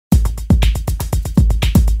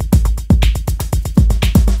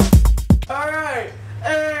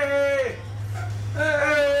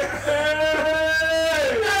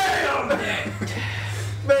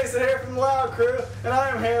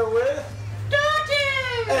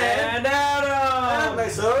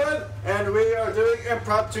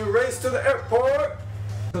impromptu race to the airport.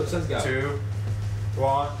 Let's go. 2,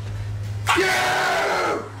 1.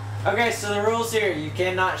 Yeah! Okay, so the rules here: you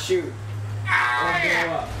cannot shoot.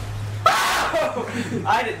 I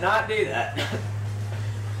did not do that.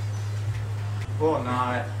 Will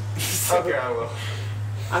not. Okay, I will.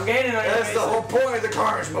 I'm gaining on you. That's the whole point of the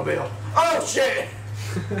Carnage Mobile. Oh shit!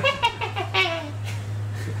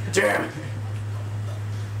 Damn it!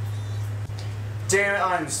 Damn it!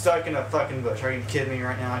 I'm stuck in a fucking bush. Are you kidding me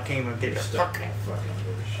right now? I can't even get the fucking bush.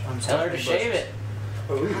 I'm Tell her stuck to in shave bushes. it.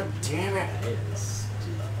 God damn it!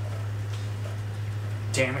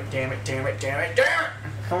 Damn it! Damn it! Damn it! Damn it! Damn it!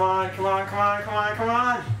 Come on! Come on! Come on! Come on! Come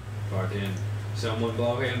on! Barton, someone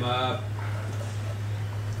blow him up.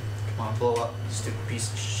 Come on, blow up, stupid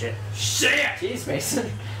piece of shit. Shit! Jeez,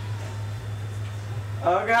 Mason.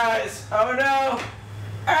 Oh, guys. Oh, no.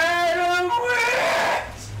 Adam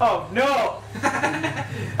wins! Oh, no.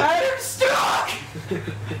 Adam's stuck!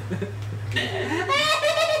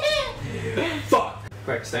 Fuck!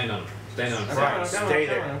 Quick, stand on him. Stand on him. Right, stay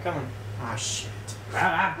there. I'm coming. Ah, shit.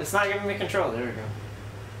 It's not giving me control. There we go.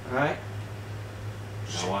 Alright.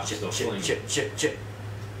 Now watch Shit, the shit, fling. shit, shit, shit.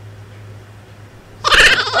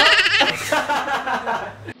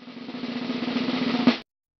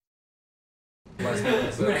 I'm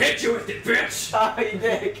gonna hit you with it, bitch! Oh, you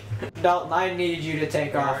dick. Dalton, I need you to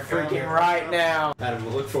take off freaking right now. Adam,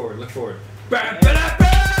 look forward, look forward. Your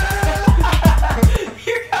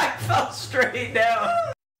guy fell straight down.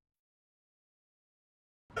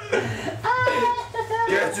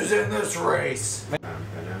 Guess who's in this race?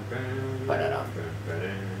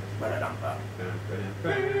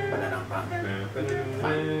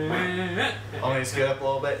 Let me scoot up a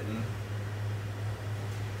little bit and...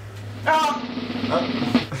 Oh!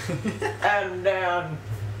 Oh. Adam down.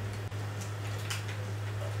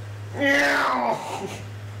 Nailed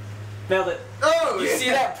it. Oh, You see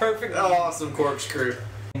that perfect? Awesome corkscrew.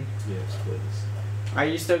 Yes, please. Are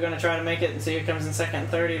you still gonna try to make it and see who comes in second and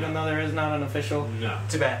third, even though there is not an official? No.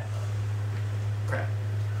 Too bad. Crap.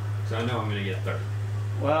 So I know I'm gonna get third.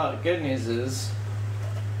 Well, the good news is,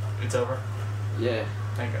 It's over. yeah.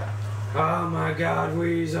 Thank God. Oh my God,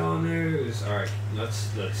 Weasel News. All right, let's.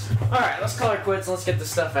 All right, let's call it quits. And let's get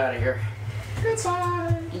this stuff out of here.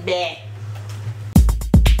 Goodbye. Yeah.